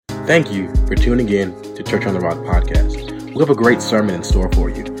Thank you for tuning in to Church on the Rock podcast. We have a great sermon in store for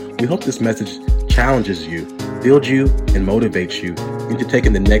you. We hope this message challenges you, builds you, and motivates you into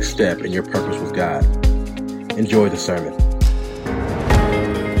taking the next step in your purpose with God. Enjoy the sermon.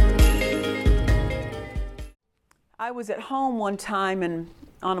 I was at home one time, and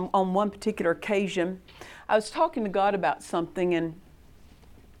on one particular occasion, I was talking to God about something, and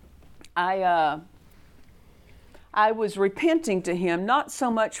I was repenting to Him, not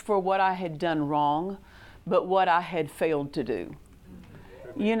so much for what I had done wrong, but what I had failed to do.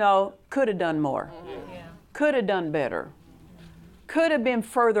 You know, could have done more, could have done better, could have been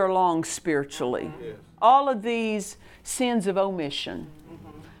further along spiritually. All of these sins of omission.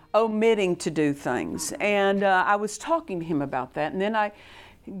 Omitting to do things. And I was talking to him about that. And then I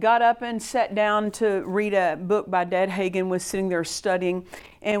got up and sat down to read a book by Dad Hagin, was sitting there studying.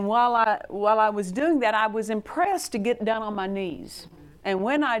 And while I was doing that, I was impressed to get down on my knees. And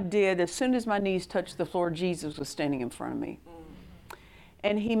when I did, as soon as my knees touched the floor, Jesus was standing in front of me.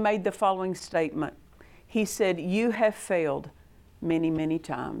 And he made the following statement. He said, "You have failed many, many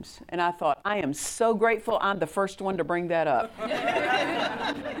times." And I thought, I am so grateful I'm the first one to bring that up.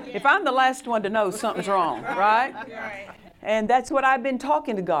 If I'm the last one to know, something's wrong, right? And that's what I've been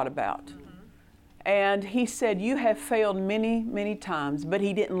talking to God about. And he said, "You have failed many, many times," but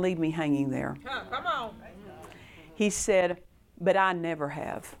he didn't leave me hanging there. Come on. He said, "But I never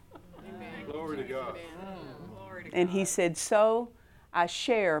have." Glory to God. And he said, "So I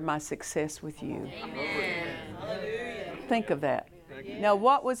share my success with you." Think of that. Now,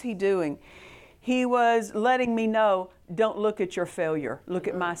 what was he doing? He was letting me know, don't look at your failure. Look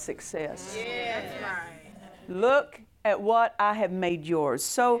at my success. Look at what I have made yours.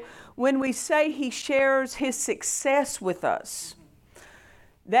 So when we say he shares his success with us,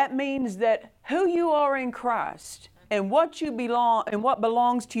 that means that who you are in Christ and what you belong and what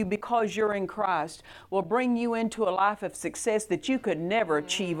belongs to you because you're in Christ will bring you into a life of success that you could never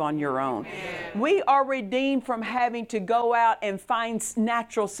achieve on your own. We are redeemed from having to go out and find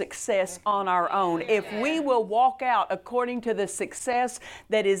natural success on our own. If we will walk out according to the success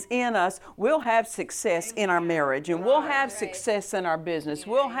that is in us, we'll have success in our marriage, and we'll have success in our business.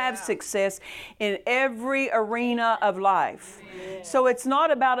 We'll have success in every arena of life. So it's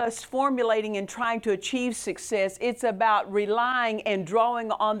not about us formulating and trying to achieve success. It's about relying and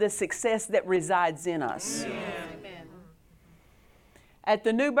drawing on the success that resides in us. Amen. At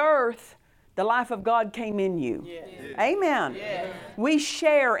the new birth, the life of God came in you. Yes. Amen. Yes. We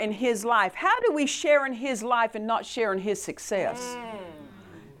share in His life. How do we share in His life and not share in His success?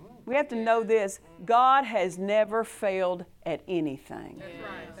 We have to know this. God has never failed at anything. That's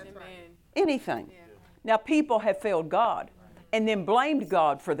right. That's right. Anything. Yeah. Now, people have failed God and then blamed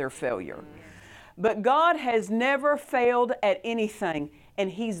God for their failure. But God has never failed at anything, and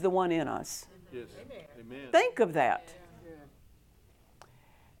He's the one in us. Yes. Amen. Think of that.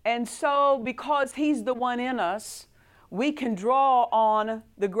 And so, because He's the one in us, we can draw on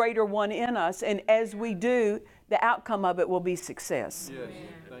the greater one in us, and as we do, the outcome of it will be success. Yes.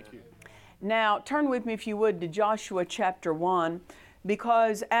 Thank you. Now, turn with me, if you would, to Joshua chapter 1,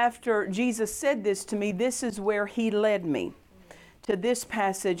 because after Jesus said this to me, this is where He led me. To this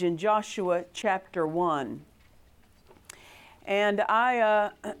passage in Joshua chapter 1. And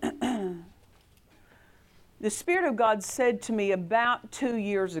the Spirit of God said to me about 2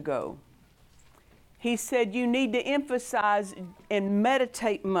 years ago, He said, you need to emphasize and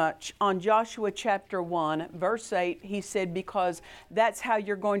meditate much on Joshua chapter 1, verse 8. He said, because that's how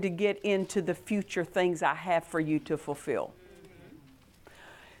you're going to get into the future things I have for you to fulfill.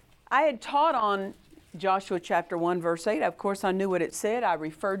 I had taught on Joshua chapter 1, verse 8. Of course, I knew what it said. I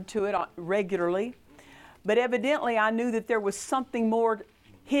referred to it regularly. But evidently, I knew that there was something more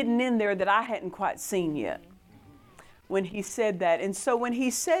hidden in there that I hadn't quite seen yet when He said that. And so when He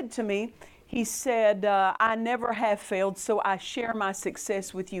said to me, He said, I never have failed, so I share my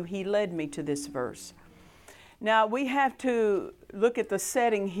success with you. He led me to this verse. Now, we have to look at the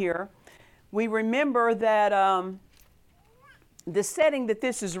setting here. We remember that the setting that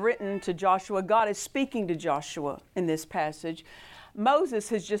this is written to Joshua, God is speaking to Joshua in this passage. Moses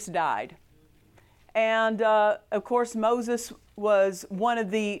has just died. And of course, Moses was one of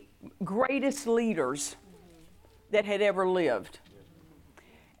the greatest leaders that had ever lived.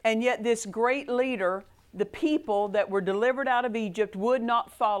 And yet this great leader, the people that were delivered out of Egypt would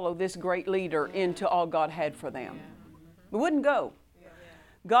not follow this great leader into all God had for them. They wouldn't go.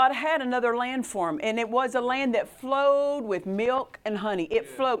 God had another land for them, and it was a land that flowed with milk and honey. It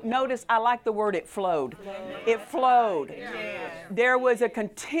flowed. Notice, I like the word it flowed. It flowed. There was a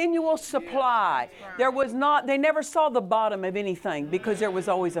continual supply. They never saw the bottom of anything because there was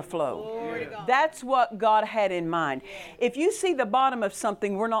always a flow. That's what God had in mind. If you see the bottom of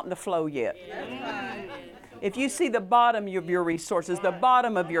something, we're not in the flow yet. If you see the bottom of your resources, the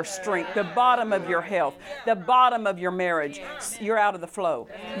bottom of your strength, the bottom of your health, the bottom of your marriage, you're out of the flow.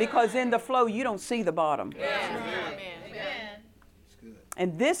 Because in the flow, you don't see the bottom.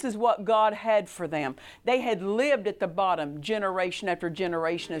 And this is what God had for them. They had lived at the bottom generation after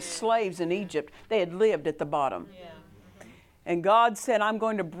generation as slaves in Egypt. They had lived at the bottom. And God said, I'm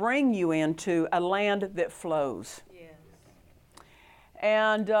going to bring you into a land that flows.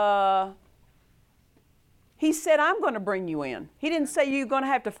 And He said, I'm going to bring you in. He didn't say you're going to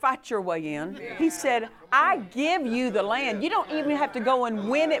have to fight your way in. He said, I give you the land. You don't even have to go and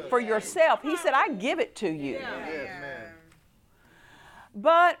win it for yourself. He said, I give it to you.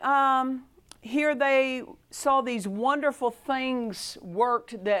 But here they saw these wonderful things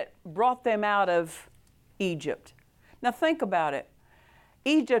worked that brought them out of Egypt. Now think about it.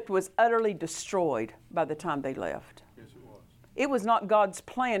 Egypt was utterly destroyed by the time they left. Yes, it was. It was not God's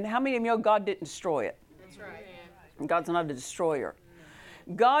plan. How many of you know God didn't destroy it? God's not a destroyer.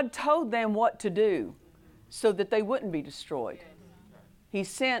 God told them what to do so that they wouldn't be destroyed. He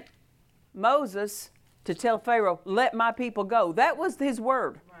sent Moses to tell Pharaoh, let my people go. That was his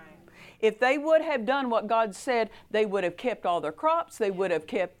word. If they would have done what God said, they would have kept all their crops, they would have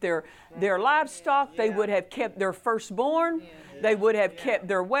kept their livestock, they would have kept their firstborn, they would have kept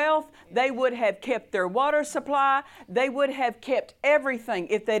their wealth, they would have kept their water supply, they would have kept everything.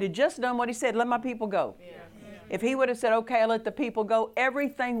 If they'd have just done what he said, let my people go. If he would have said, okay, I'll let the people go,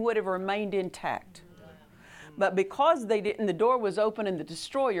 everything would have remained intact. But because they didn't, the door was open and the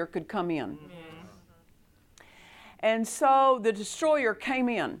destroyer could come in. And so the destroyer came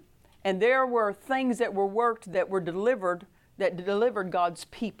in, and there were things that were worked that were delivered, that delivered God's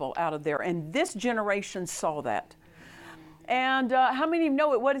people out of there. And this generation saw that. And how many of you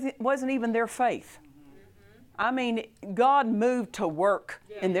know it wasn't even their faith? I mean, God moved to work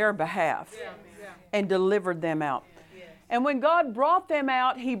in their behalf. And delivered them out. And when God brought them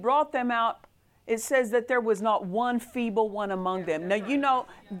out, He brought them out, it says that there was not one feeble one among them. Now, you know,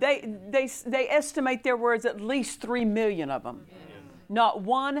 they estimate there was at least 3 million of them. Not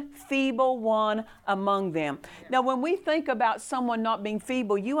one feeble one among them. Now, when we think about someone not being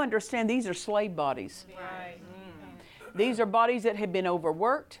feeble, you understand these are slave bodies. These are bodies that have been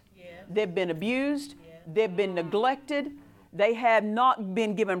overworked. They've been abused. They've been neglected. They have not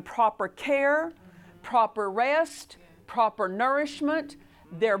been given proper care, proper rest, proper nourishment.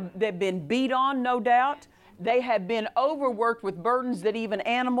 They've been beat on, no doubt. They have been overworked with burdens that even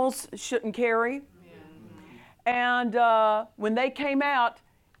animals shouldn't carry. And when they came out,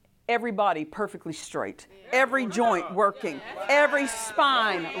 everybody perfectly straight. Every joint working. Every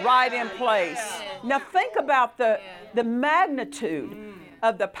spine right in place. Now think about the magnitude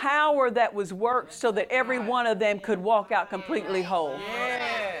of the power that was worked so that every one of them could walk out completely whole.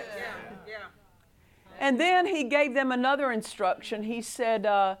 And then He gave them another instruction. He said,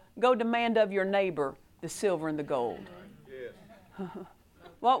 go demand of your neighbor the silver and the gold.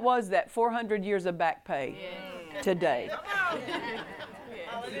 What was that? 400 years of back pay today.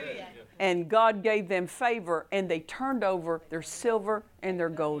 And God gave them favor, and they turned over their silver and their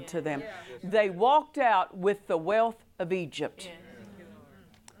gold to them. They walked out with the wealth of Egypt,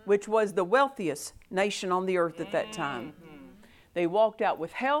 which was the wealthiest nation on the earth at that time. They walked out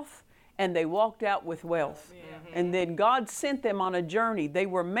with health, and they walked out with wealth. And then God sent them on a journey. They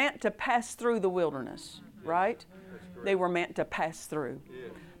were meant to pass through the wilderness, right? They were meant to pass through.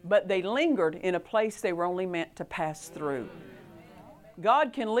 But they lingered in a place they were only meant to pass through.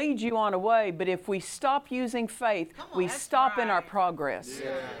 God can lead you on a way, but if we stop using faith, we stop in our progress.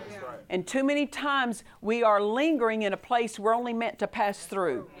 And too many times we are lingering in a place we're only meant to pass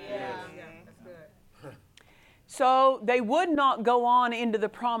through. So they would not go on into the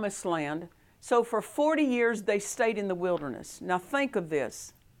promised land. So for 40 years they stayed in the wilderness. Now think of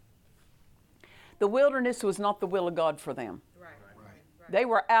this. The wilderness was not the will of God for them. They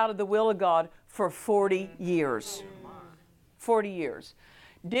were out of the will of God for 40 years. 40 years.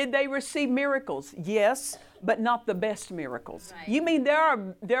 Did they receive miracles? Yes, but not the best miracles. You mean there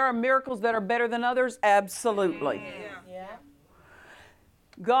are miracles that are better than others? Absolutely.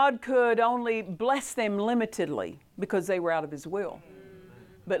 God could only bless them limitedly because they were out of His will.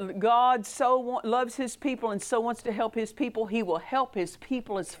 But God loves His people and so wants to help His people. He will help His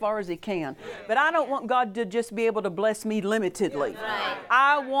people as far as He can. But I don't want God to just be able to bless me limitedly. Right.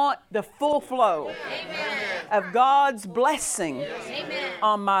 I want the full flow of God's blessing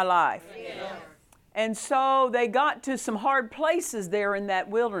on my life. And so they got to some hard places there in that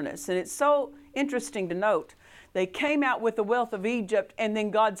wilderness. And it's so interesting to note. They came out with the wealth of Egypt, and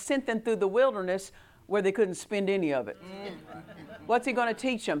then God sent them through the wilderness where they couldn't spend any of it. What's He going to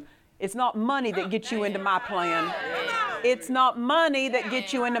teach them? It's not money that gets you into my plan. It's not money that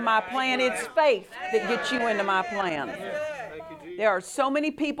gets you into my plan. It's faith that gets you into my plan. There are so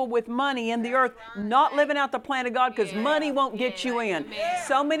many people with money in the earth not living out the plan of God because money won't get you in.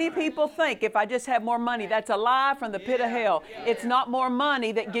 So many people think if I just have more money, that's a lie from the pit of hell. It's not more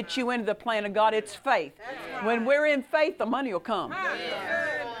money that gets you into the plan of God. It's faith. When we're in faith, the money will come.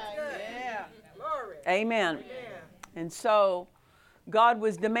 Amen. And so God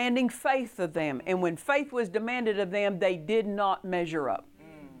was demanding faith of them. And when faith was demanded of them, they did not measure up.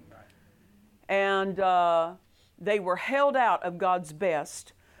 And they were held out of God's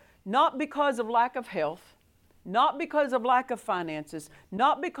best, not because of lack of health, not because of lack of finances,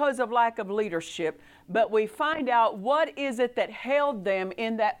 not because of lack of leadership, but we find out what is it that held them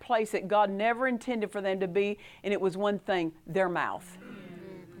in that place that God never intended for them to be, and it was one thing, their mouth.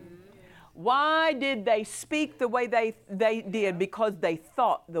 Why did they speak the way they did? Because they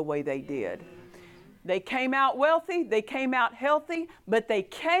thought the way they did. They came out wealthy, they came out healthy, but they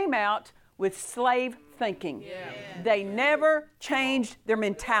came out with slave thinking. They never changed their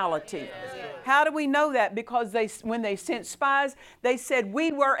mentality. How do we know that? Because when they sent spies, they said,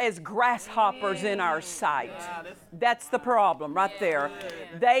 we were as grasshoppers in our sight. That's the problem right there.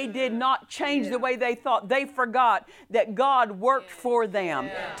 They did not change the way they thought. They forgot that God worked for them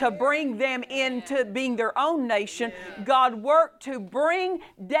to bring them into being their own nation. God worked to bring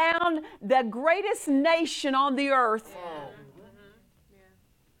down the greatest nation on the earth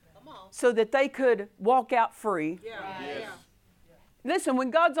so that they could walk out free. Listen, when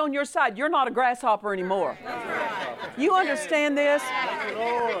God's on your side, you're not a grasshopper anymore. You understand this?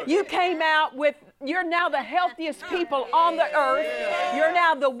 You came out with, you're now the healthiest people on the earth. You're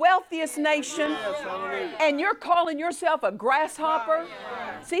now the wealthiest nation. And you're calling yourself a grasshopper?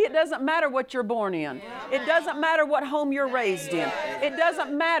 See, it doesn't matter what you're born in. It doesn't matter what home you're raised in. It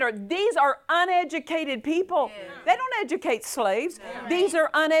doesn't matter. These are uneducated people. They don't educate slaves. These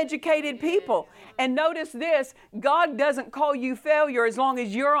are uneducated people. And notice this, God doesn't call you failure as long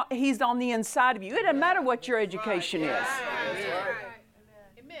as He's on the inside of you. It doesn't matter what your education is.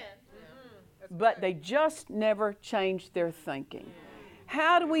 But they just never changed their thinking.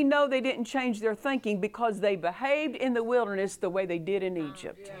 How do we know they didn't change their thinking? Because they behaved in the wilderness the way they did in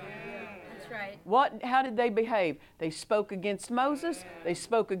Egypt. That's right. How did they behave? They spoke against Moses. They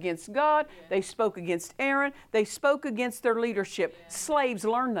spoke against God. They spoke against Aaron. They spoke against their leadership. Slaves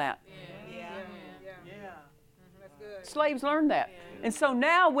learned that. Slaves learned that. And so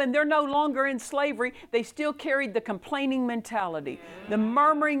now when they're no longer in slavery, they still carried the complaining mentality, the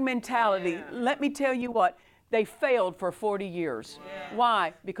murmuring mentality. Let me tell you what, they failed for 40 years.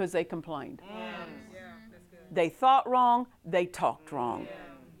 Why? Because they complained. They thought wrong, they talked wrong.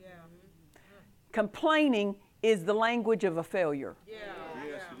 Complaining is the language of a failure. Yes,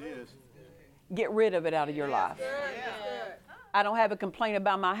 it is. Get rid of it out of your life. I don't have a complaint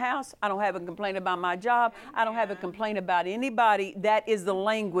about my house. I don't have a complaint about my job. I don't have a complaint about anybody. That is the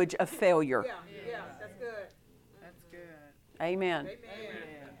language of failure. Yeah, that's good. That's good. Amen.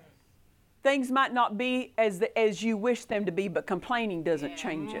 Things might not be as you wish them to be, but complaining doesn't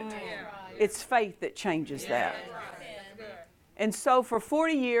change it. It's faith that changes that. And so for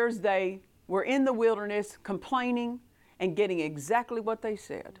 40 years, they were in the wilderness complaining and getting exactly what they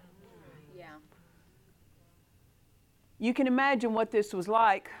said. You can imagine what this was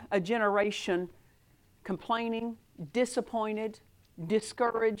like, a generation complaining, disappointed,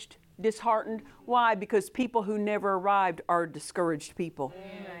 discouraged, disheartened. Why? Because people who never arrived are discouraged people.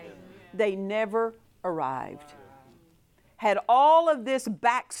 They never arrived. Had all of this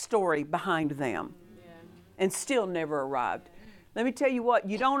backstory behind them and still never arrived. Let me tell you what,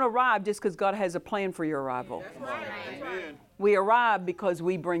 you don't arrive just because God has a plan for your arrival. We arrive because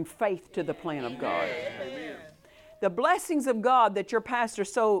we bring faith to the plan of God. The blessings of God that your pastor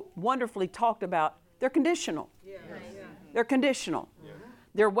so wonderfully talked about, they're conditional. They're conditional.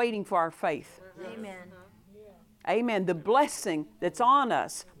 They're waiting for our faith. Amen. Amen. The blessing that's on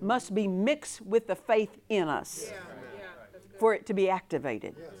us must be mixed with the faith in us for it to be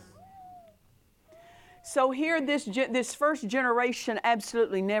activated. So here this first generation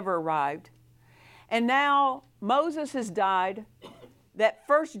absolutely never arrived. And now Moses has died. That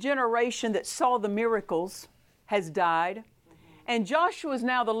first generation that saw the miracles has died. And Joshua is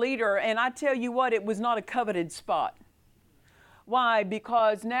now the leader. And I tell you what, it was not a coveted spot. Why?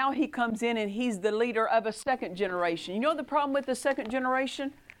 Because now he comes in and he's the leader of a second generation. You know the problem with the second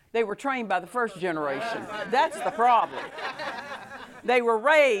generation? They were trained by the first generation. That's the problem. They were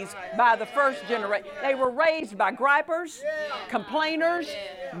raised by the first generation. They were raised by gripers, complainers,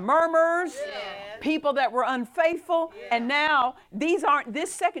 murmurers, people that were unfaithful. And now this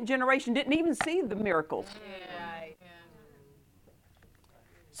second generation didn't even see the miracles.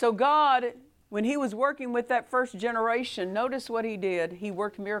 So God, when he was working with that first generation, notice what he did. He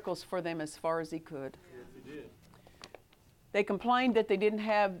worked miracles for them as far as he could. Yes, he did. They complained that they didn't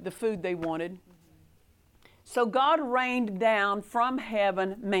have the food they wanted. So God rained down from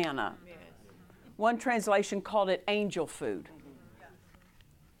heaven manna. One translation called it angel food.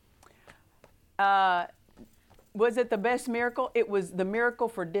 Was it the best miracle? It was the miracle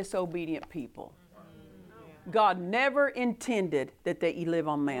for disobedient people. God never intended that they live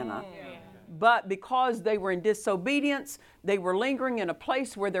on manna. But because they were in disobedience, they were lingering in a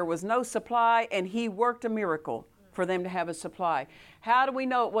place where there was no supply, and he worked a miracle for them to have a supply. How do we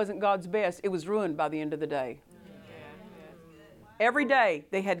know it wasn't God's best? It was ruined by the end of the day. Every day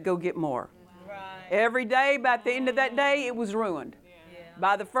they had to go get more. Every day, by the end of that day, it was ruined.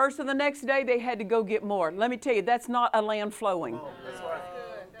 By the first of the next day, they had to go get more. Let me tell you, that's not a land flowing.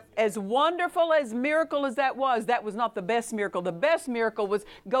 As wonderful as miracle as that was not the best miracle. The best miracle was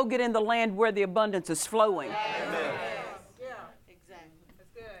go get in the land where the abundance is flowing. Yeah, exactly.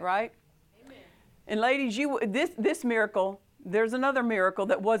 That's good. Right? Amen. And ladies, this miracle, there's another miracle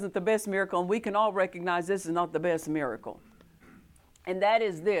that wasn't the best miracle, and we can all recognize this is not the best miracle. And that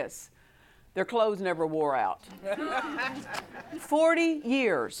is this. Their clothes never wore out. 40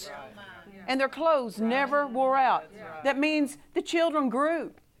 years. And their clothes never wore out. That means the children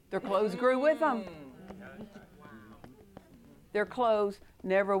grew. Their clothes grew with them. Their clothes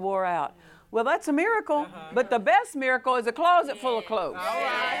never wore out. Well, that's a miracle, but the best miracle is a closet full of clothes.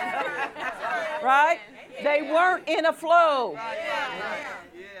 Right? They weren't in a flow.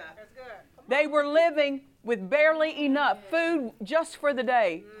 They were living with barely enough food just for the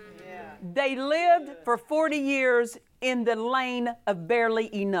day. They lived for 40 years in the lane of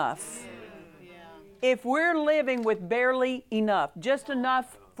barely enough. If we're living with barely enough, just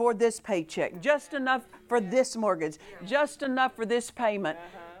enough for this paycheck, just enough for this mortgage, just enough for this payment,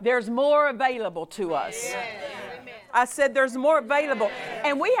 there's more available to us. I said there's more available.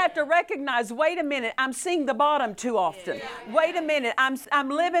 And we have to recognize, wait a minute, I'm seeing the bottom too often. Wait a minute, I'm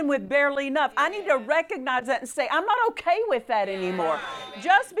living with barely enough. I need to recognize that and say, I'm not okay with that anymore.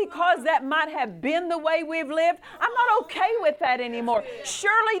 Just because that might have been the way we've lived, I'm not okay with that anymore.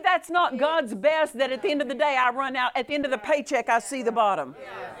 Surely that's not God's best, that at the end of the day I run out, at the end of the paycheck I see the bottom.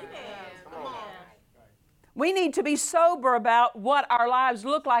 We need to be sober about what our lives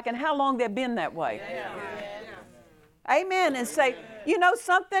look like and how long they've been that way. Amen. And say, you know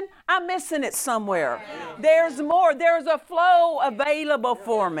something? I'm missing it somewhere. There's more. There's a flow available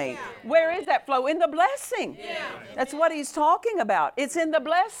for me. Where is that flow? In the blessing. That's what he's talking about. It's in the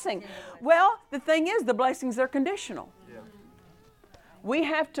blessing. Well, the thing is, the blessings are conditional. We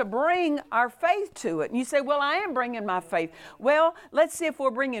have to bring our faith to it. And you say, well, I am bringing my faith. Well, let's see if we're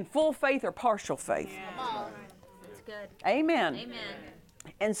bringing full faith or partial faith. That's good. Amen. Amen.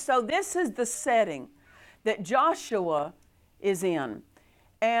 And so this is the setting that Joshua is in.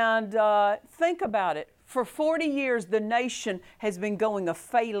 And think about it. For 40 years, the nation has been going a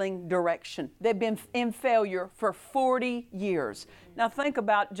failing direction. They've been in failure for 40 years. Now think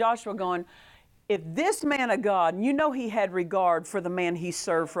about Joshua going, if this man of God, and you know he had regard for the man he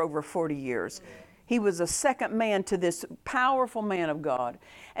served for over 40 years. He was a second man to this powerful man of God.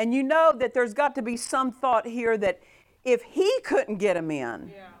 And you know that there's got to be some thought here that if he couldn't get him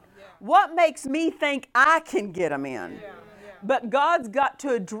in, what makes me think I can get him in? But God's got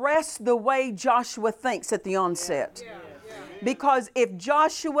to address the way Joshua thinks at the onset. Because if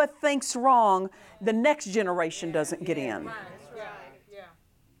Joshua thinks wrong, the next generation doesn't get in.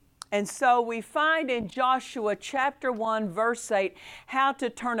 And so we find in Joshua chapter 1, verse 8, how to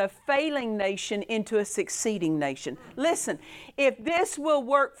turn a failing nation into a succeeding nation. Listen, if this will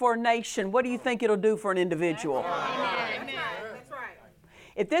work for a nation, what do you think it'll do for an individual? Amen. That's right.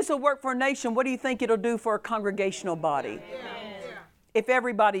 If this will work for a nation, what do you think it'll do for a congregational body? If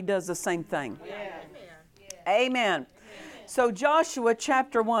everybody does the same thing. Amen. So Joshua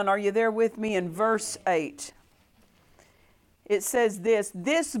chapter 1, are you there with me in verse 8? It says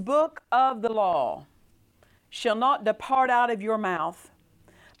this book of the law shall not depart out of your mouth,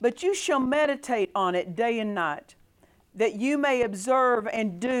 but you shall meditate on it day and night, that you may observe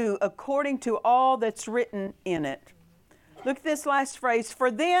and do according to all that's written in it. Look at this last phrase. For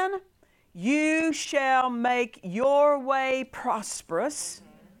then you shall make your way prosperous,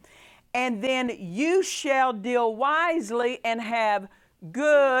 and then you shall deal wisely and have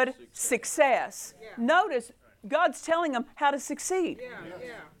good success. Notice, God's telling them how to succeed.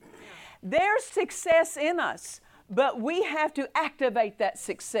 There's success in us, but we have to activate that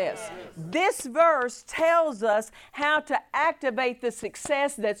success. This verse tells us how to activate the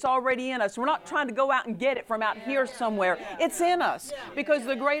success that's already in us. We're not trying to go out and get it from out here somewhere. It's in us because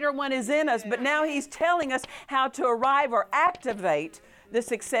the greater one is in us. But now he's telling us how to arrive or activate the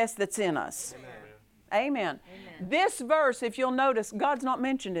success that's in us. Amen. This verse, if you'll notice, God's not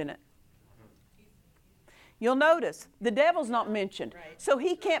mentioned in it. You'll notice the devil's not mentioned. So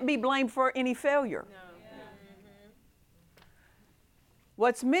he can't be blamed for any failure.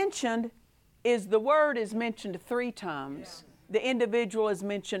 What's mentioned is the word is mentioned 3 times. The individual is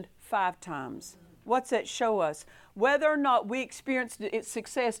mentioned 5 times. What's that show us? Whether or not we experience its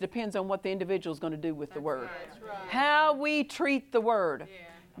success depends on what the individual is going to do with the word. How we treat the word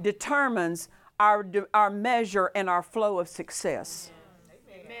determines our measure and our flow of success.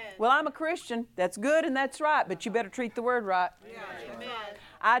 Well, I'm a Christian. That's good and that's right, but you better treat the word right.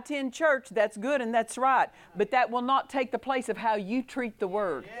 I attend church. That's good and that's right, but that will not take the place of how you treat the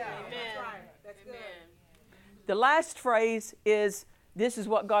word. The last phrase is, this is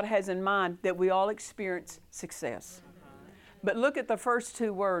what God has in mind, that we all experience success. But look at the first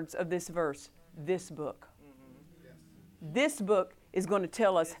 2 words of this verse, this book. This book is going to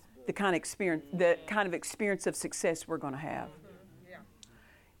tell us the kind of experience of success we're going to have.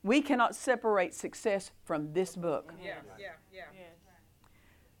 We cannot separate success from this book.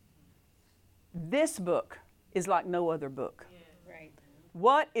 This book is like no other book.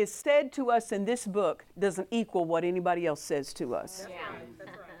 What is said to us in this book doesn't equal what anybody else says to us.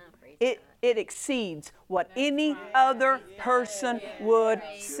 It exceeds what any other person would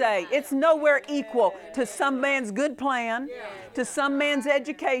say. It's nowhere equal to some man's good plan, to some man's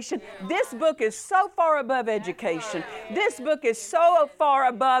education. This book is so far above education. This book is so far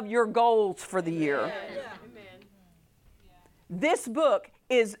above your goals for the year. This book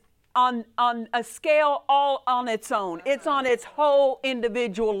is on a scale all on its own. It's on its whole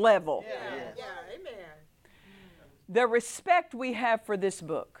individual level. The respect we have for this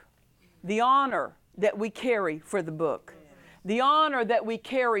book, the honor that we carry for the book, the honor that we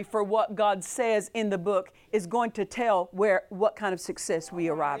carry for what God says in the book is going to tell what kind of success we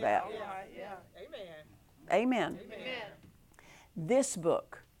arrive at. Amen. This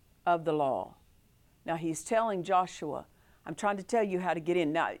book of the law. Now he's telling Joshua, I'm trying to tell you how to get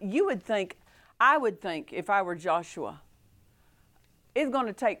in. Now I would think if I were Joshua, it's going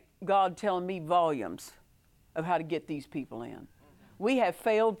to take God telling me volumes of how to get these people in. We have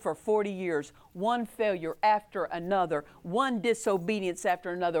failed for 40 years, one failure after another, one disobedience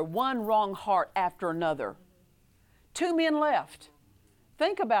after another, one wrong heart after another. 2 men left.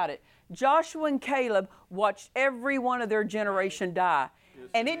 Think about it. Joshua and Caleb watched every one of their generation die.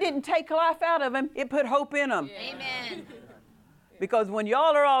 And it didn't take life out of them, it put hope in them. Amen. Because when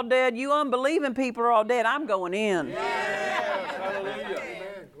y'all are all dead, you unbelieving people are all dead, I'm going in. Hallelujah.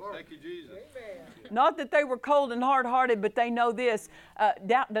 Thank you, Jesus. Not that they were cold and hard-hearted, but they know this,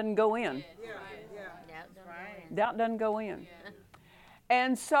 doubt doesn't go in. Doubt doesn't go in.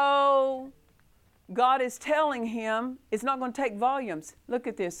 And so God is telling him it's not going to take volumes. Look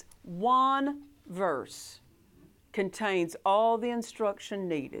at this. 1 verse contains all the instruction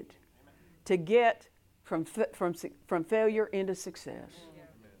needed to get from failure into success.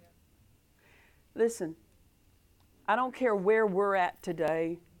 Listen, I don't care where we're at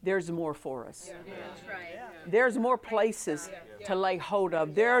today. There's more for us. There's more places to lay hold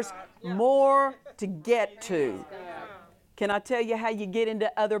of. There's more to get to. Can I tell you how you get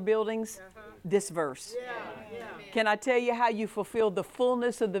into other buildings? This verse. Can I tell you how you fulfill the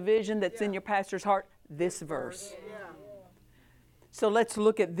fullness of the vision that's in your pastor's heart? This verse. So let's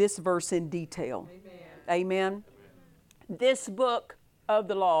look at this verse in detail. Amen. This book of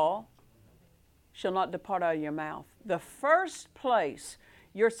the law shall not depart out of your mouth. The first place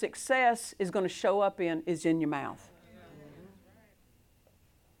your success is going to show up is in your mouth.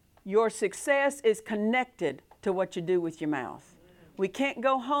 Your success is connected to what you do with your mouth. We can't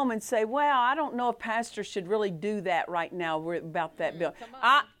go home and say, well, I don't know if pastors should really do that right now about that bill.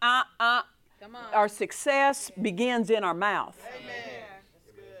 Our success begins in our mouth.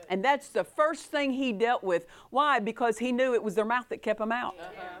 And that's the first thing he dealt with. Why? Because he knew it was their mouth that kept them out.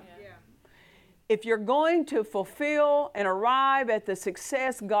 If you're going to fulfill and arrive at the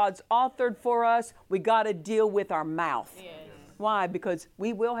success God's authored for us, we got to deal with our mouth. Yes. Why? Because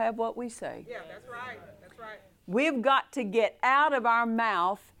we will have what we say. Yeah, that's right. That's right. We've got to get out of our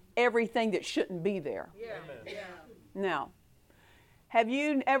mouth everything that shouldn't be there. Yeah. Yeah. Now, have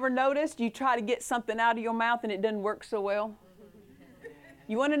you ever noticed you try to get something out of your mouth and it doesn't work so well?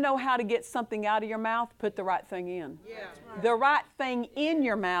 You want to know how to get something out of your mouth? Put the right thing in. Yeah. The right thing in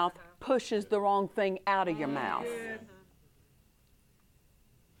your mouth pushes the wrong thing out of your mouth.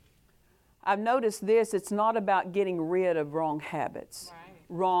 I've noticed this, it's not about getting rid of wrong habits,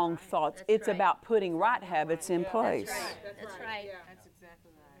 wrong thoughts. It's about putting right habits in place. That's right. Yeah. That's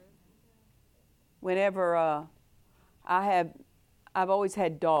exactly right. Whenever I've always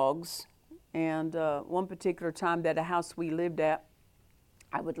had dogs, and one particular time at a house we lived at,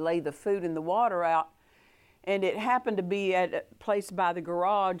 I would lay the food and the water out, and it happened to be at a place by the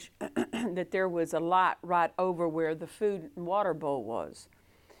garage that there was a light right over where the food and water bowl was.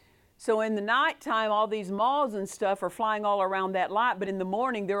 So in the nighttime, all these moths and stuff are flying all around that light, but in the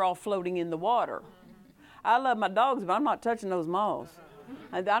morning, they're all floating in the water. I love my dogs, but I'm not touching those moths.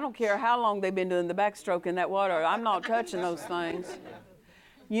 I don't care how long they've been doing the backstroke in that water. I'm not touching those things.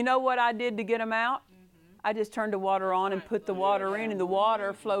 You know what I did to get them out? I just turned the water on and put the water in, and the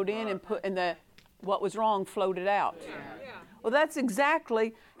water flowed in, and what was wrong floated out. Well, that's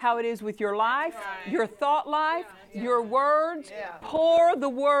exactly how it is with your life, your thought life, your words. Pour the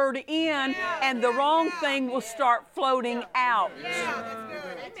word in, and the wrong thing will start floating out.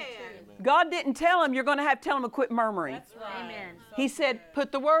 God didn't tell him you're going to have to tell them to quit murmuring. Amen. He said,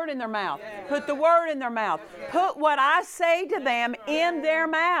 put the word in their mouth. Put the word in their mouth. Put what I say to them in their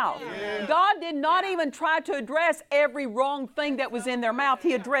mouth. God did not even try to address every wrong thing that was in their mouth.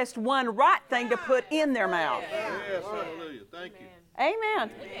 He addressed one right thing to put in their mouth. Yes, hallelujah. Thank you.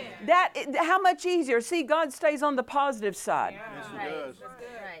 Amen. How much easier. See, God stays on the positive side. Yes, he does.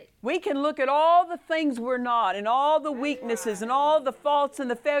 Right. We can look at all the things we're not and all the weaknesses and all the faults and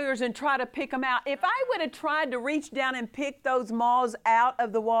the failures and try to pick them out. If I would have tried to reach down and pick those moths out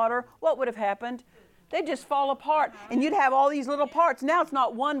of the water, what would have happened? They'd just fall apart, and you'd have all these little parts. Now it's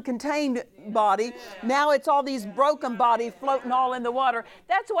not one contained body. Now it's all these broken bodies floating all in the water.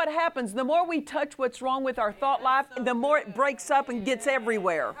 That's what happens. The more we touch what's wrong with our thought life, the more it breaks up and gets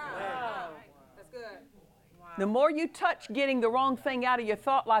everywhere. That's good. The more you touch getting the wrong thing out of your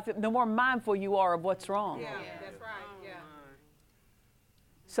thought life, the more mindful you are of what's wrong. Yeah, that's right. Yeah.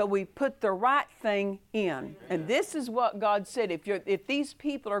 So we put the right thing in. And this is what God said. If these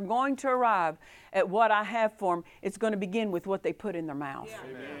people are going to arrive at what I have for them, it's going to begin with what they put in their mouth. Yeah.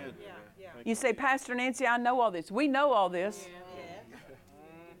 Amen. Yeah. Yeah. You say, Pastor Nancy, I know all this. We know all this.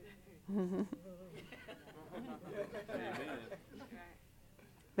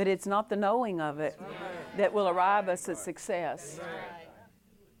 But it's not the knowing of it that will arrive us at success.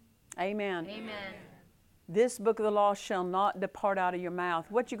 Amen. Amen. This book of the law shall not depart out of your mouth.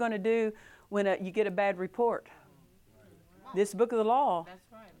 What you going to do when you get a bad report? This book of the law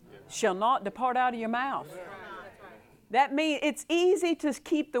shall not depart out of your mouth. That means it's easy to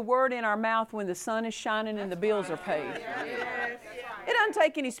keep the word in our mouth when the sun is shining and the bills are paid. It doesn't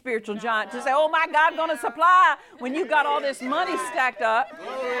take any spiritual giant to say, oh my God, going to supply when you got all this money stacked up.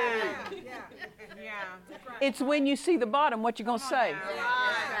 It's when you see the bottom, what you going to say?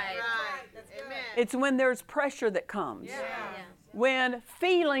 It's when there's pressure that comes. When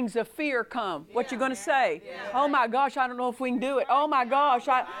feelings of fear come, what you going to say? Oh my gosh, I don't know if we can do it. Oh my gosh,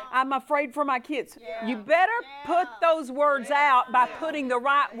 I'm afraid for my kids. You better put those words out by putting the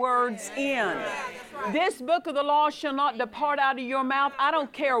right words in. This book of the law shall not depart out of your mouth. I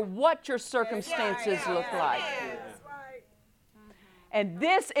don't care what your circumstances look like. And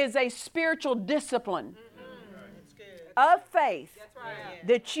this is a spiritual discipline of faith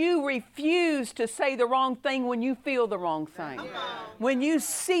that you refuse to say the wrong thing when you feel the wrong thing. When you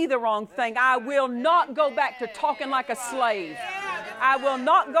see the wrong thing, I will not go back to talking like a slave. I will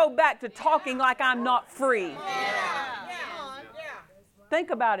not go back to talking like I'm not free.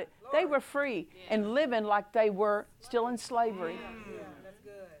 Think about it. They were free and living like they were still in slavery.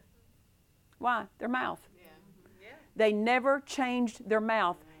 Why? Their mouth. They never changed their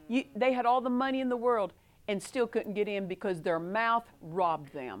mouth. They had all the money in the world and still couldn't get in because their mouth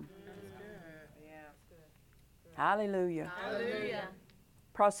robbed them. Hallelujah. Hallelujah.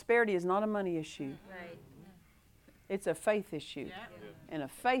 Prosperity is not a money issue. Right. It's a faith issue. And a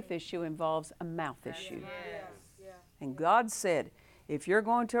faith issue involves a mouth issue. And God said, if you're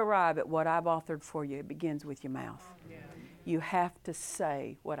going to arrive at what I've authored for you, it begins with your mouth. You have to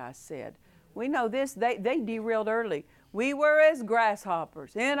say what I said. We know this. They derailed early. We were as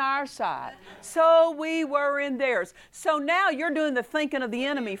grasshoppers in our sight, so we were in theirs. So now you're doing the thinking of the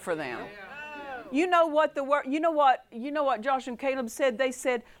enemy for them. You know what the word? You know what Josh and Caleb said? They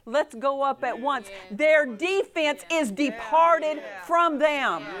said, "Let's go up at once." Their defense is departed from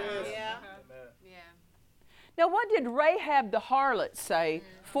them. Now, what did Rahab the harlot say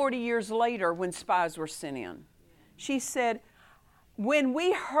 40 years later when spies were sent in? She said, when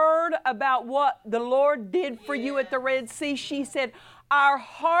we heard about what the Lord did for you at the Red Sea, she said, our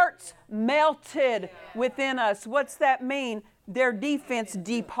hearts melted within us. What's that mean? Their defense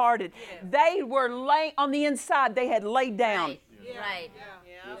departed. They were laying on the inside. They had laid down. Right.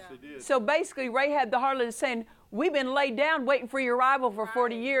 Yes, they did. So basically, Rahab the harlot is saying, we've been laid down waiting for your arrival for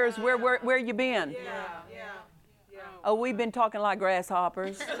 40 years. Where you been? Oh, we've been talking like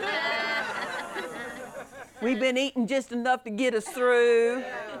grasshoppers. We've been eating just enough to get us through.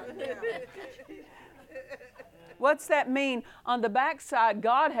 What's that mean? On the backside,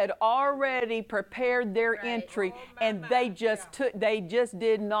 God had already prepared their entry, and they just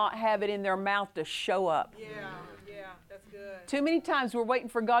did not have it in their mouth to show up. Yeah, that's good. Too many times we're waiting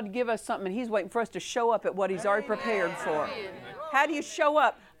for God to give us something, and He's waiting for us to show up at what He's already prepared for. How do you show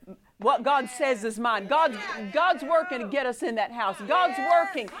up? What God says is mine. God's working to get us in that house. God's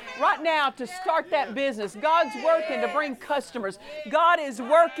working right now to start that business. God's working to bring customers. God is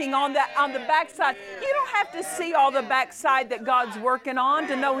working on the backside. You don't have to see all the backside that God's working on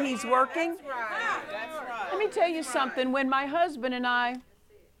to know He's working. Let me tell you something. When my husband and I,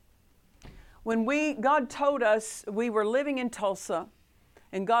 God told us we were living in Tulsa,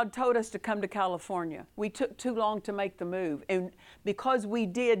 and God told us to come to California. We took too long to make the move. And because we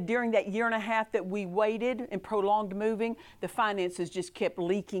did, during that year and a half that we waited and prolonged moving, the finances just kept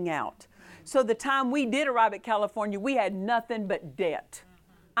leaking out. So the time we did arrive at California, we had nothing but debt.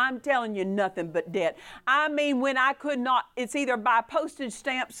 I'm telling you, nothing but debt. I mean, when I could not, it's either buy postage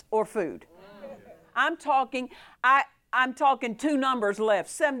stamps or food. I'm talking 2 numbers left,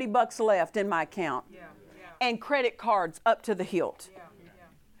 $70 left in my account. And credit cards up to the hilt.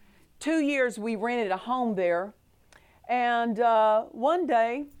 2 years we rented a home there, and one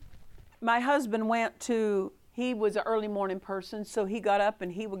day my husband he was an early morning person, so he got up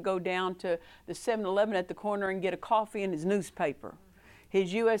and he would go down to the 7-Eleven at the corner and get a coffee and his newspaper,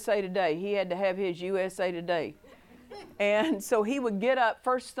 his USA Today. He had to have his USA Today. And so he would get up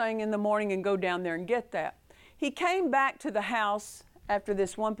first thing in the morning and go down there and get that. He came back to the house after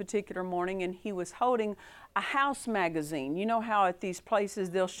this one particular morning, and he was holding a house magazine. You know how at these places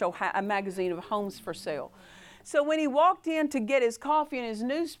they'll show a magazine of homes for sale. So when he walked in to get his coffee and his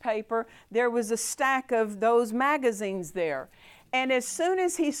newspaper, there was a stack of those magazines there. And as soon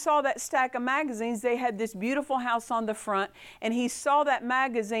as he saw that stack of magazines, they had this beautiful house on the front, and he saw that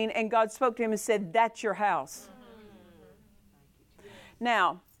magazine, and God spoke to him and said, "That's your house."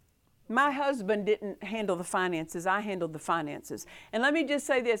 Now, my husband didn't handle the finances. I handled the finances. And let me just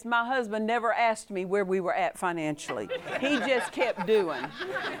say this. My husband never asked me where we were at financially. He just kept doing.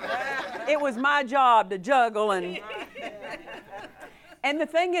 It was my job to juggle. And the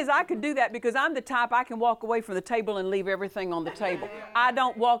thing is, I could do that because I'm the type I can walk away from the table and leave everything on the table. I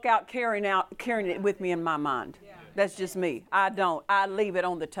don't walk out carrying it with me in my mind. That's just me. I don't. I leave it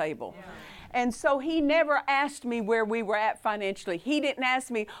on the table. And so he never asked me where we were at financially. He didn't ask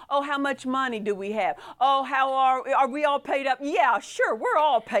me, oh, how much money do we have? Oh, how are we all paid up? Yeah, sure, we're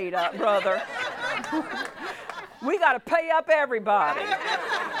all paid up, brother. We got to pay up everybody.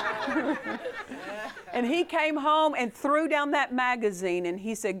 And he came home and threw down that magazine, and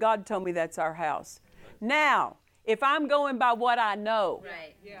he said, God told me that's our house. Now, if I'm going by what I know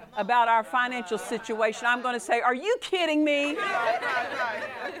about our financial situation, I'm going to say, are you kidding me?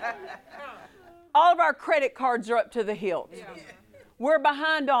 All of our credit cards are up to the hilt. We're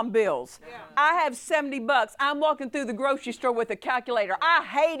behind on bills. I have $70. I'm walking through the grocery store with a calculator. I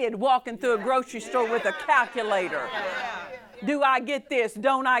hated walking through a grocery store with a calculator. Do I get this?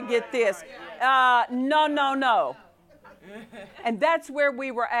 Don't I get this? No. And that's where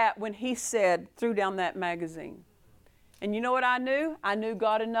we were at when he threw down that magazine. And you know what I knew? I knew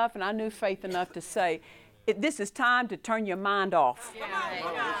God enough and I knew faith enough to say, this is time to turn your mind off.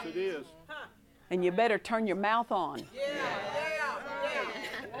 Yes, it is. And you better turn your mouth on.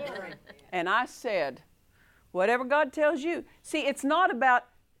 And I said, whatever God tells you. See, it's not about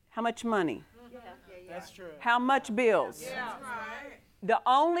how much money. That's true. How much bills. The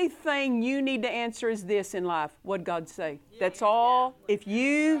only thing you need to answer is this in life. What'd God say? That's all. If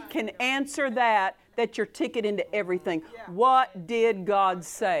you can answer that, That's your ticket into everything. What did God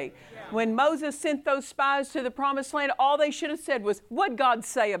say? When Moses sent those spies to the promised land, all they should have said was, what'd God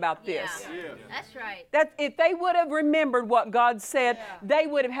say about this? Yeah. That's right. That if they would have remembered what God said, they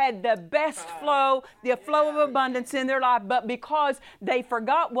would have had the best flow, the flow of abundance in their life. But because they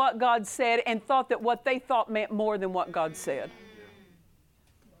forgot what God said and thought that what they thought meant more than what God said.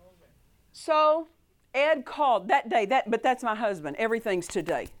 So Ed called that day, but that's my husband. Everything's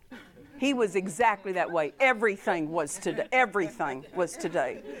today. He was exactly that way. Everything was today. Everything was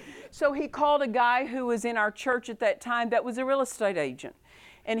today. So he called a guy who was in our church at that time that was a real estate agent.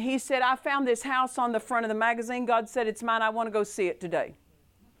 And he said, I found this house on the front of the magazine. God said, it's mine. I want to go see it today.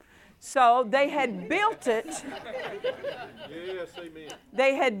 So they had built it. Yes, amen.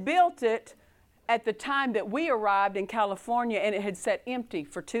 They had built it at the time that we arrived in California, and it had sat empty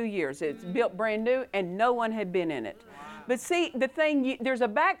for 2 years. It's built brand new, and no one had been in it. But see, the thing, there's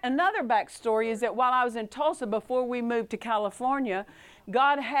another backstory is that while I was in Tulsa before we moved to California,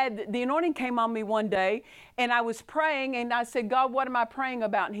 God had, the anointing came on me one day, and I was praying, and I said, God, what am I praying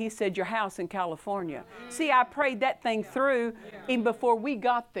about? And he said, your house in California. See, I prayed that thing through even before we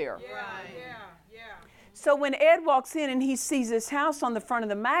got there. So when Ed walks in and he sees this house on the front of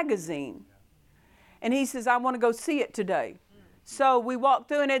the magazine, and he says, I want to go see it today. So we walked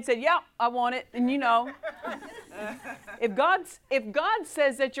through and Ed said, yeah, I want it. And you know, if God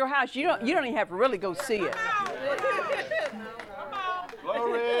says that's your house, you don't even have to really go see it.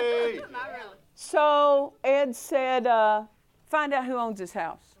 Glory. So Ed said, find out who owns this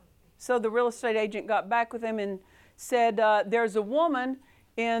house. So the real estate agent got back with him and said, there's a woman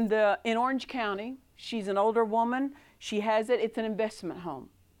in Orange County. She's an older woman. She has it. It's an investment home.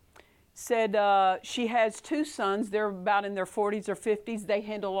 Said she has 2 sons. They're about in their 40s or 50s. They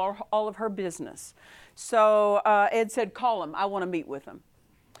handle all of her business. So Ed said, call them. I want to meet with them.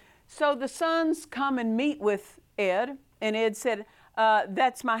 So the sons come and meet with Ed, and Ed said,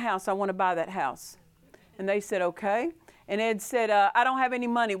 that's my house. I want to buy that house. And they said, okay. And Ed said, I don't have any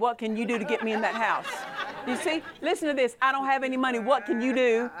money. What can you do to get me in that house? You see, listen to this. I don't have any money. What can you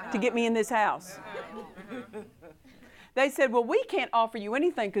do to get me in this house? They said, well, we can't offer you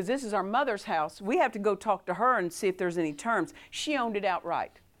anything because this is our mother's house. We have to go talk to her and see if there's any terms. She owned it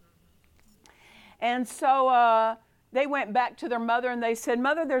outright. And so they went back to their mother and they said,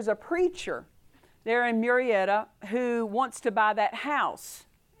 Mother, there's a preacher there in Murrieta who wants to buy that house.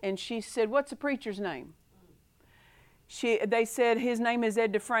 And she said, what's the preacher's name? They said, his name is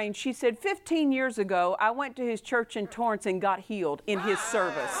Ed Dufresne. She said, 15 years ago, I went to his church in Torrance and got healed in his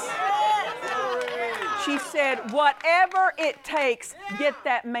service. She said, whatever it takes, get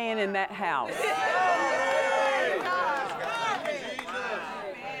that man in that house.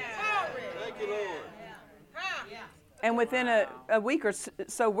 Thank you, Lord. And within a week or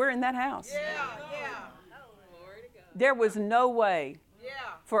so, we're in that house. There was no way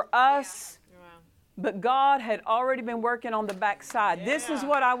for us, but God had already been working on the backside. This is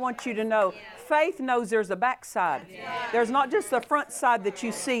what I want you to know. Faith knows there's a backside. There's not just the front side that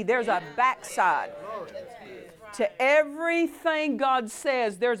you see. There's a backside. To everything God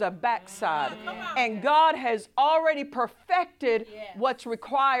says, there's a backside. And God has already perfected what's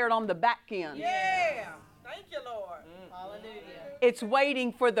required on the back end. Yeah. Thank you, Lord. Hallelujah. It's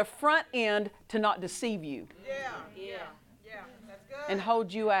waiting for the front end to not deceive you Yeah. That's good. and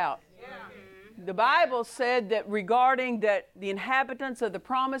hold you out. The Bible said that regarding that the inhabitants of the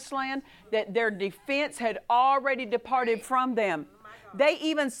promised land, that their defense had already departed from them. They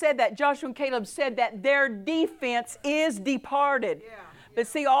even said that, Joshua and Caleb said that their defense is departed. But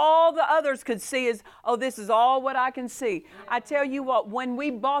see, all the others could see is, oh, this is all what I can see. I tell you what, when we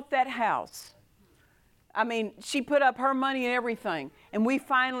bought that house, I mean, she put up her money and everything, and we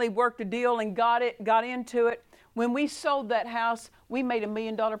finally worked a deal and got into it. When we sold that house, we made $1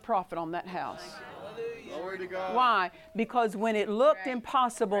 million profit on that house. Glory to God. Why? Because when it looked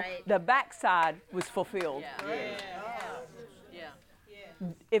impossible, the backside was fulfilled.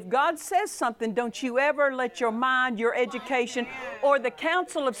 If God says something, don't you ever let your mind, your education, or the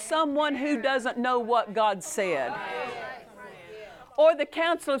counsel of someone who doesn't know what God said, or the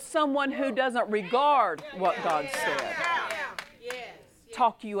counsel of someone who doesn't regard what God said,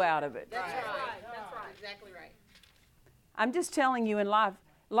 talk you out of it. That's right. Exactly right. I'm just telling you, in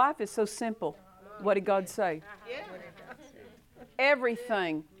life is so simple. What did God say?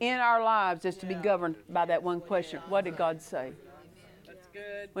 Everything in our lives is to be governed by that one question. What did God say?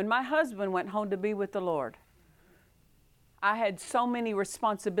 When my husband went home to be with the Lord, I had so many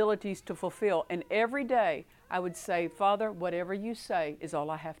responsibilities to fulfill. And every day I would say, Father, whatever you say is all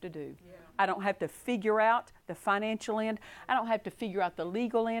I have to do. I don't have to figure out the financial end. I don't have to figure out the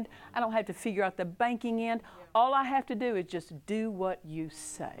legal end. I don't have to figure out the banking end. All I have to do is just do what you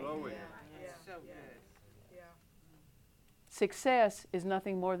say. Glory. Success is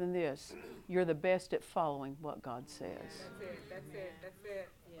nothing more than this. You're the best at following what God says. That's it.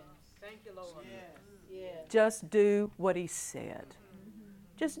 Thank you, Lord. Just do what He said.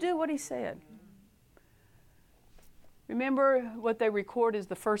 Just do what He said. Remember what they record as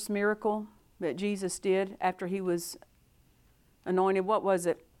the first miracle that Jesus did after He was anointed? What was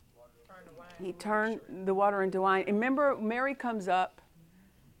it? He turned the water into wine. And remember, Mary comes up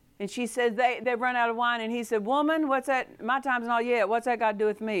and she says, they run out of wine. And He said, woman, what's that? My time's not yet. What's that got to do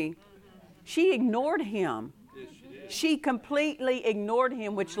with me? She ignored Him. She completely ignored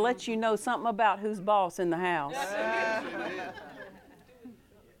Him, which lets you know something about who's boss in the house.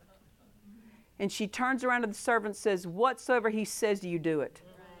 And she turns around to the servant and says, whatsoever He says to you, do it.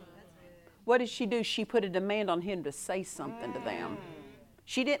 What did she do? She put a demand on Him to say something to them.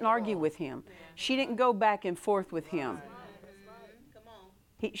 She didn't argue with Him. She didn't go back and forth with Him.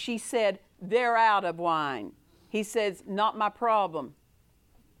 She said, they're out of wine. He says, not my problem.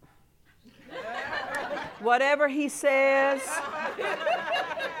 Whatever He says,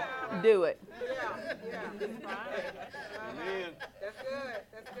 do it. Amen. That's good.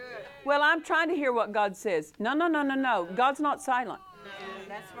 Well, I'm trying to hear what God says. No. God's not silent.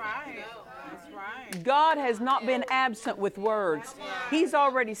 That's right. God has not been absent with words. He's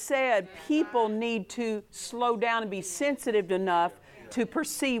already said people need to slow down and be sensitive enough to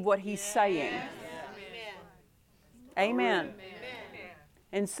perceive what He's saying. Amen.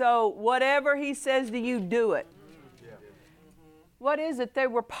 And so whatever He says to you, do it. What is it? There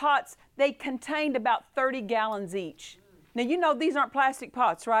were pots. They contained about 30 gallons each. Now, you know these aren't plastic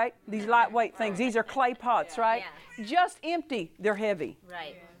pots, right? These lightweight things. These are clay pots, right? Just empty. They're heavy.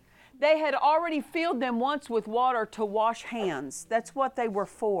 Right. They had already filled them once with water to wash hands. That's what they were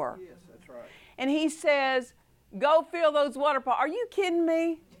for. Yes, that's right. And He says, go fill those water pots. Are you kidding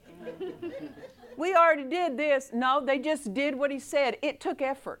me? We already did this. No, they just did what He said. It took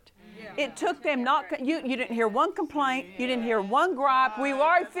effort. It took them you didn't hear one complaint. You didn't hear one gripe. We've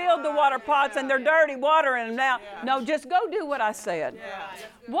already filled the water pots and they're dirty water in them now. No, just go do what I said.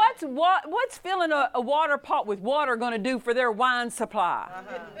 What's filling a water pot with water going to do for their wine supply?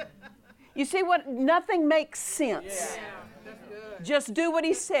 You see what? Nothing makes sense. Just do what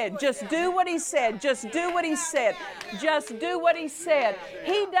He said. Just do what He said. Just do what He said. Just do what He said.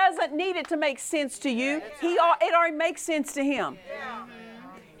 He doesn't need it to make sense to you. It already makes sense to Him.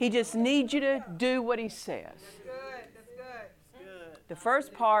 He just needs you to do what He says. The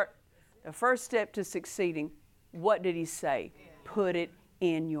first part, the first step to succeeding, what did He say? Put it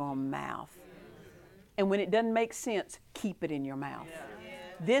in your mouth. And when it doesn't make sense, keep it in your mouth.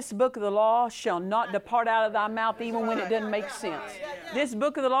 This book of the law shall not depart out of thy mouth even when it doesn't make sense. This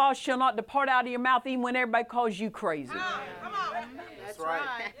book of the law shall not depart out of your mouth even when everybody calls you crazy. That's right.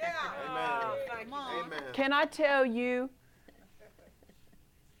 Amen. Can I tell you,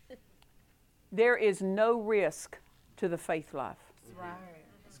 there is no risk to the faith life.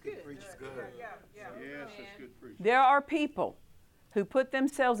 That's good. Preach good. Yes, that's good preaching. There are people who put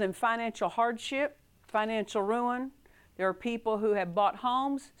themselves in financial hardship, financial ruin. There are people who have bought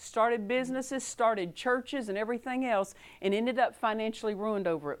homes, started businesses, started churches and everything else, and ended up financially ruined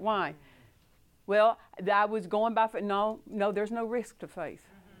over it. Why? Well, I was going by faith. No, there's no risk to faith.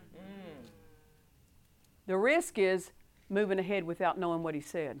 The risk is moving ahead without knowing what He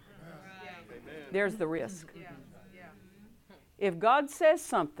said. There's the risk. If God says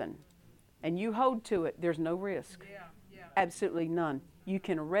something and you hold to it, there's no risk. Absolutely none. You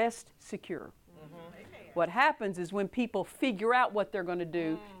can rest secure. What happens is when people figure out what they're going to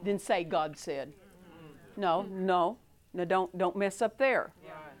do, then say, God said. No, don't mess up there.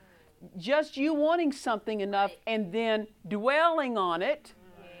 Just you wanting something enough and then dwelling on it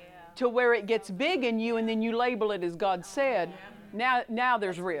to where it gets big in you and then you label it as God said. Now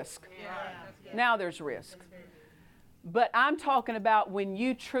there's risk. Now there's risk. But I'm talking about when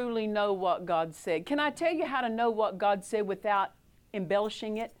you truly know what God said. Can I tell you how to know what God said without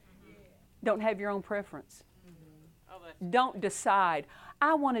embellishing it? Don't have your own preference. Don't decide,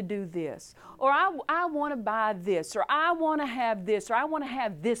 I want to do this, or I want to buy this, or I want to have this, or I want to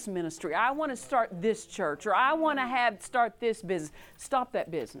have this ministry, or I want to start this church, or I want to start this business. Stop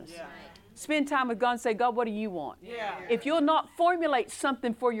that business. Spend time with God and say, God, what do you want? If you'll not formulate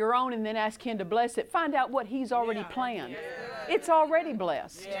something for your own and then ask Him to bless it, find out what He's already planned. It's already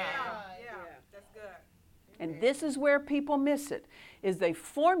blessed. That's good. And this is where people miss it, is they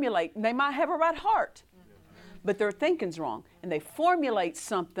formulate, they might have a right heart, but their thinking's wrong. And they formulate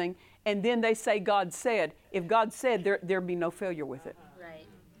something and then they say God said. If God said, there'd be no failure with it. Right.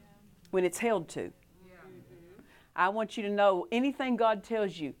 When it's held to. I want you to know anything God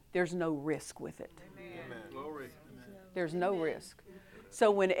tells you, there's no risk with it. Amen. Glory. There's no risk. So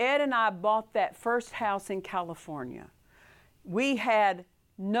when Ed and I bought that first house in California, we had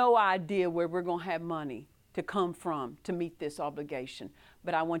no idea where we're going to have money to come from to meet this obligation.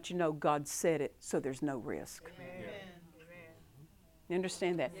 But I want you to know God said it, so there's no risk. Amen. You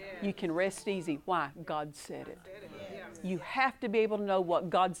understand that? Yeah. You can rest easy. Why? God said it. Yeah. You have to be able to know what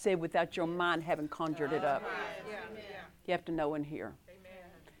God said without your mind having conjured it up. Yeah. You have to know and hear. Amen.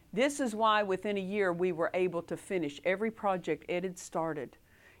 This is why within a year we were able to finish every project Ed had started.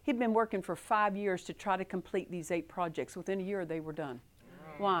 He'd been working for 5 years to try to complete these 8 projects. Within a year they were done.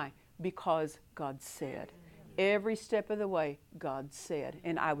 Why? Because God said. Every step of the way, God said.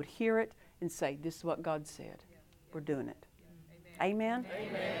 And I would hear it and say, this is what God said. We're doing it. Amen?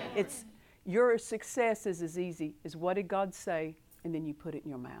 Amen. It's your success is as easy as what did God say, and then you put it in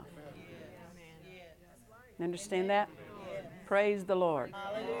your mouth. Understand that? Praise the Lord.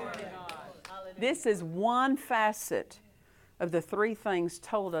 This is one facet of the 3 things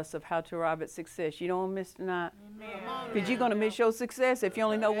told us of how to arrive at success. You don't want to miss tonight? Because you're going to miss your success if you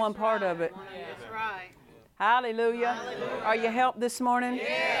only know one part of it. That's right. Hallelujah. Are you helped this morning?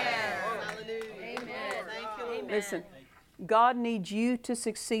 Hallelujah. Amen. Thank you, Lord. Listen, God needs you to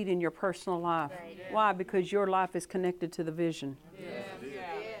succeed in your personal life. Why? Because your life is connected to the vision.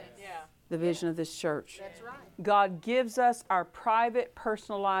 The vision of this church. That's right. God gives us our private,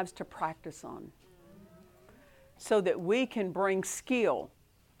 personal lives to practice on so that we can bring skill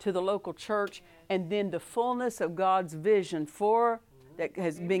to the local church, and then the fullness of God's vision that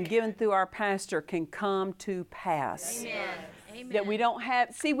has been given through our pastor can come to pass. Amen. That we don't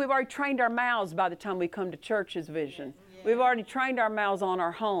have, see, we've already trained our mouths by the time we come to church's vision. We've already trained our mouths on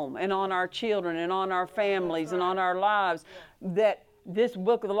our home and on our children and on our families and on our lives, that this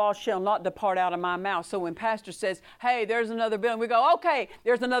book of the law shall not depart out of my mouth. So when pastor says, hey, there's another building, we go, okay,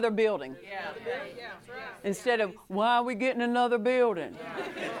 there's another building. Yeah. That's right. Instead of, why are we getting another building?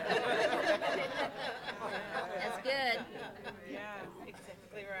 That's good. Yeah.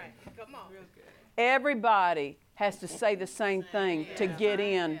 Exactly right. Come on. Everybody has to say the same thing to get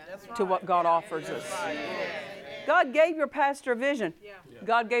in to what God offers us. God gave your pastor a vision.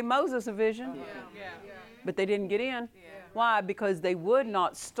 God gave Moses a vision, but they didn't get in. Why? Because they would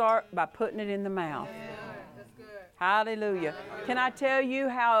not start by putting it in the mouth. That's good. Hallelujah. Can I tell you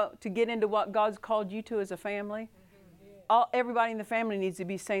how to get into what God's called you to as a family? Everybody in the family needs to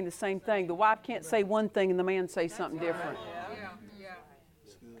be saying the same thing. The wife can't say one thing and the man say something different. Yeah.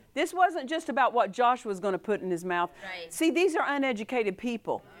 This wasn't just about what Joshua was going to put in his mouth. Right. See, these are uneducated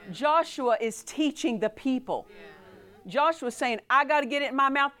people. Joshua is teaching the people. Joshua's saying, I got to get it in my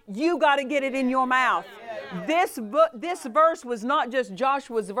mouth. You got to get it in your mouth. This verse was not just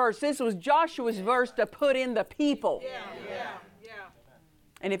Joshua's verse. This was Joshua's verse to put in the people. Yeah.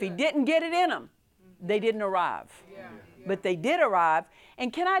 And if he didn't get it in them, they didn't arrive. But they did arrive.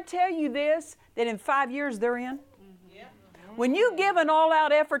 And can I tell you this, that in 5 years they're in? When you give an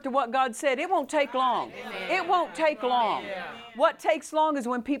all-out effort to what God said, it won't take long. It won't take long. What takes long is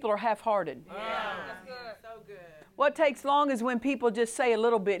when people are half-hearted. That's good. So good. What takes long is when people just say a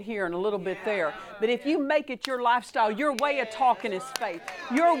little bit here and a little bit there. But if you make it your lifestyle, your way of talking is faith.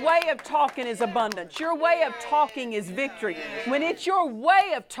 Your way of talking is abundance. Your way of talking is victory. When it's your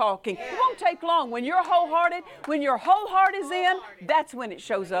way of talking, it won't take long. When you're wholehearted, when your whole heart is in, that's when it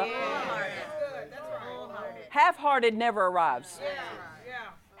shows up. Half-hearted never arrives.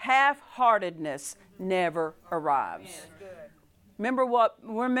 Half-heartedness never arrives. Remember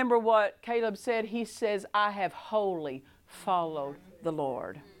what Caleb said? He says, I have wholly followed the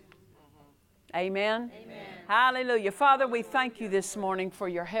Lord. Amen? Hallelujah. Father, we thank you this morning for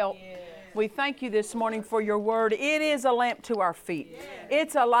your help. We thank you this morning for your word. It is a lamp to our feet.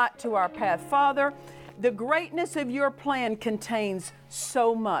 It's a light to our path. Father, the greatness of your plan contains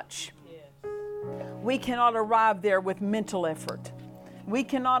so much. We cannot arrive there with mental effort. We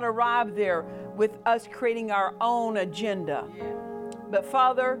cannot arrive there with us creating our own agenda. But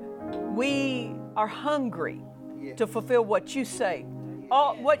Father, we are hungry to fulfill what you say.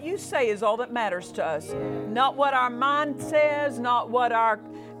 What you say is all that matters to us. Not what our mind says, not what our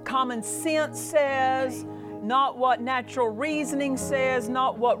common sense says, not what natural reasoning says,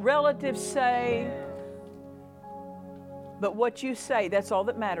 not what relatives say. But what you say, that's all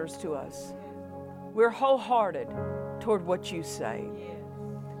that matters to us. We're wholehearted toward what you say.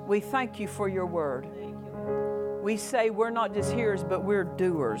 We thank you for your word. We say we're not just hearers, but we're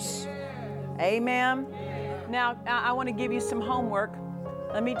doers. Amen. Now, I want to give you some homework.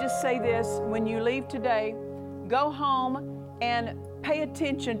 Let me just say this. When you leave today, go home and pay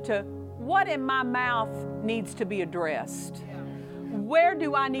attention to what in my mouth needs to be addressed. Where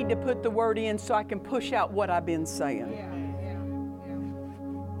do I need to put the word in so I can push out what I've been saying?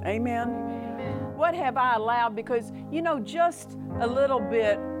 Amen. What have I allowed? Because, just a little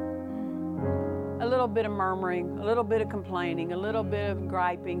bit of murmuring, a little bit of complaining, a little bit of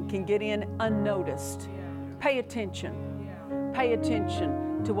griping can get in unnoticed. Pay attention. Pay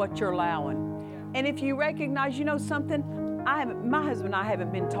attention to what you're allowing. And if you recognize, something, my husband and I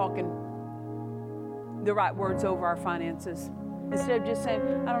haven't been talking the right words over our finances. Instead of just saying,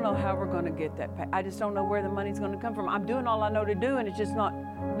 I don't know how we're going to get that pay. I just don't know where the money's going to come from. I'm doing all I know to do, and it's just not,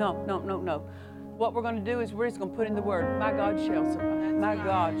 no. What we're going to do is we're just going to put in the word, my God shall supply. My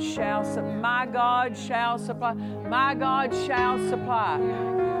God shall supply. My God shall supply. My God shall supply.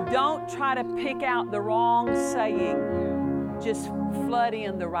 Don't try to pick out the wrong saying. Just flood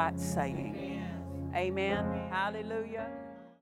in the right saying. Amen. Hallelujah.